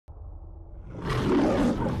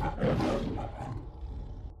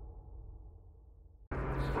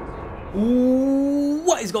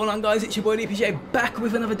What is going on, guys? It's your boy DPJ back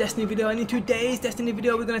with another Destiny video, and in today's Destiny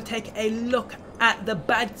video we're going to take a look at the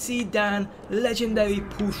Bad Sedan legendary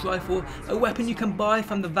pulse rifle, a weapon you can buy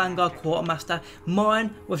from the Vanguard Quartermaster.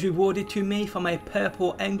 Mine was rewarded to me from a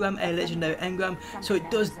purple engram, a legendary engram, so it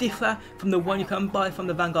does differ from the one you can buy from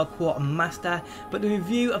the Vanguard Quartermaster, but the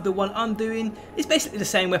review of the one I'm doing is basically the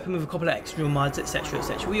same weapon with a couple of extra mods, etc,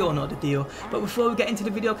 etc. We all know the deal. But before we get into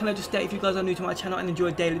the video, can I just state, if you guys are new to my channel and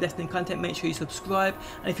enjoy daily Destiny content, make sure you subscribe,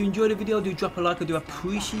 and if you enjoy the video, do drop a like. I do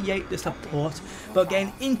appreciate the support. But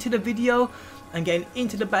getting into the video and getting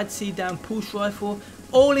into the Bad Sedan pulse rifle,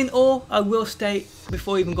 all in all, I will state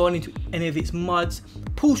before even going into any of its mods,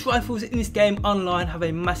 pulse rifles in this game online have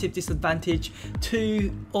a massive disadvantage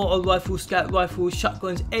to auto rifles, scout rifles,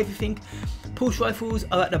 shotguns, everything. Pulse rifles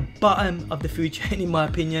are at the bottom of the food chain in my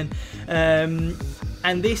opinion,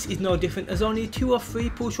 and this is no different. There's only 2 or 3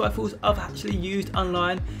 pulse rifles I've actually used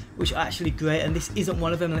online which are actually great, and this isn't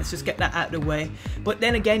one of them. Let's just get that out of the way. But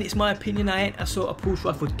then again, it's my opinion, I ain't a sort of pulse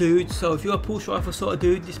rifle dude, so if you're a pulse rifle sort of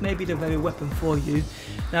dude, this may be the very weapon for you.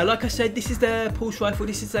 Now, like I said, this is the pulse rifle,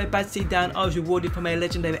 this is a Bad Sedan I was rewarded from a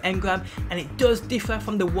legendary engram, and it does differ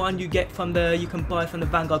from the one you get from you can buy from the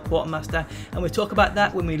Vanguard Quartermaster, and we'll talk about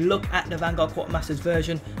that when we look at the Vanguard Quartermaster's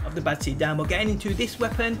version of the Bad Sedan. We're getting into this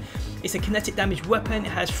weapon. It's a kinetic damage weapon.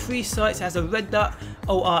 It has 3 sights. It has a red dot,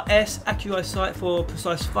 ORS, accurate sight for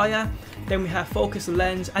precise fire. Then we have focus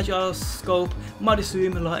lens, agile scope, modest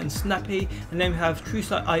zoom, light and snappy. And then we have true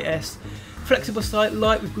sight IS, flexible sight,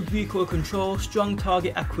 light with good recoil control, strong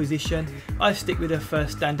target acquisition. I stick with the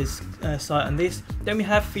first standard sight on this. Then we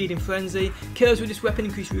have feeding frenzy. Kills with this weapon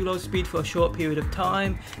increase reload speed for a short period of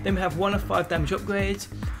time. Then we have 1 of 5 damage upgrades.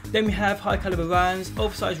 Then we have high caliber rounds,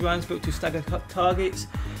 oversized rounds built to stagger targets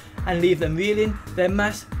and leave them reeling. Their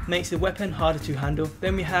mass makes the weapon harder to handle.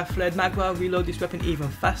 Then we have flared magwell, reload this weapon even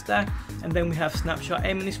faster. And then we have snapshot,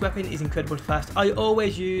 aiming this weapon is incredibly fast. I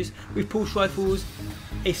always use, with pulse rifles,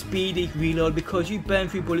 a speedy reload because you burn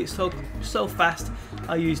through bullets so fast.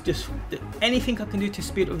 I use just anything I can do to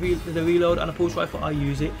speed up the reload on a pulse rifle, I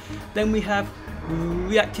use it. Then we have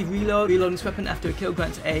reactive reload. Reloading this weapon after a kill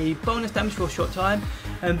grants a bonus damage for a short time,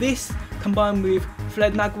 and this combined with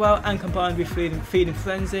flared magwell and combined with feeding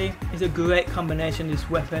frenzy is a great combination of this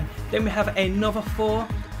weapon. Then we have another 4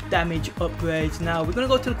 damage upgrades. Now we're going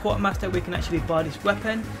to go to the Quartermaster where we can actually buy this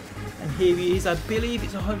weapon, and here he is. I believe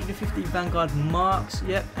it's 150 Vanguard marks,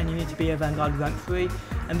 yep, and you need to be a Vanguard rank 3,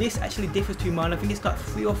 and this actually differs to mine. I think it's got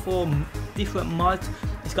 3 or 4 different mods.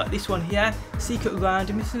 It's got this one here, secret round,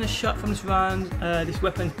 I'm missing a shot from this round, this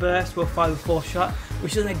weapon's burst for a 5-4 shot,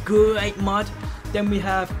 which is a great mod. Then we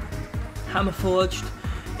have hammer forged,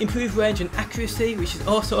 improved range and accuracy, which is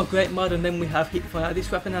also a great mod. And then we have hip fire. This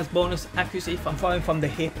weapon has bonus accuracy from firing from the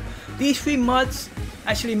hip. These 3 mods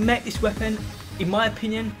actually make this weapon, in my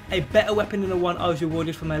opinion, a better weapon than the one I was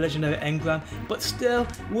rewarded from my legendary engram. But still,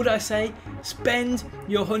 would I say spend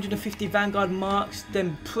your 150 Vanguard marks,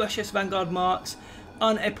 them precious Vanguard marks,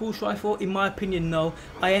 on a pulse rifle? In my opinion, no.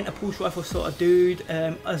 I ain't a pulse rifle sort of dude.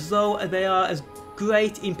 As though they are as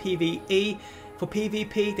great in PvE, for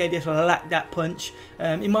PvP they just lack that punch.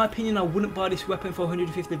 In my opinion, I wouldn't buy this weapon for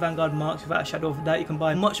 150 Vanguard marks without a shadow of a doubt. You can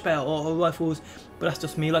buy much better auto rifles, but that's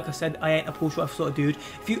just me. Like I said, I ain't a pulse rifle sort of dude.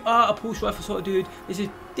 If you are a pulse rifle sort of dude,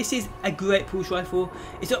 this is a great pulse rifle.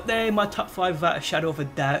 It's up there in my top 5 without a shadow of a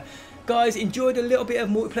doubt. Guys, enjoyed a little bit of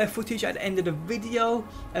multiplayer footage at the end of the video.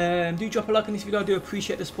 Do drop a like on this video. I do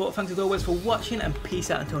appreciate the support. Thanks as always for watching, and peace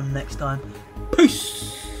out until next time.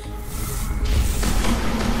 Peace.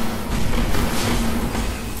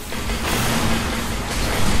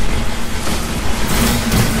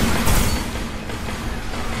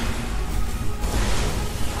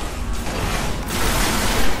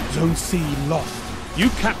 Zone C lost. You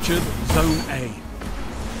captured Zone A.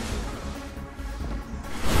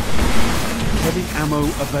 Heavy ammo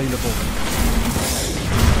available.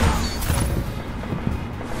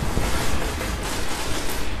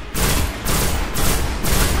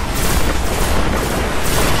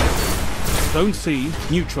 Zone C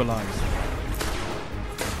neutralized.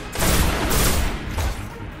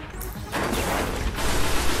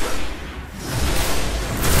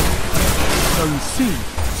 Zone C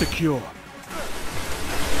secure.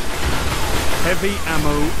 Heavy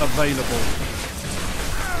ammo available.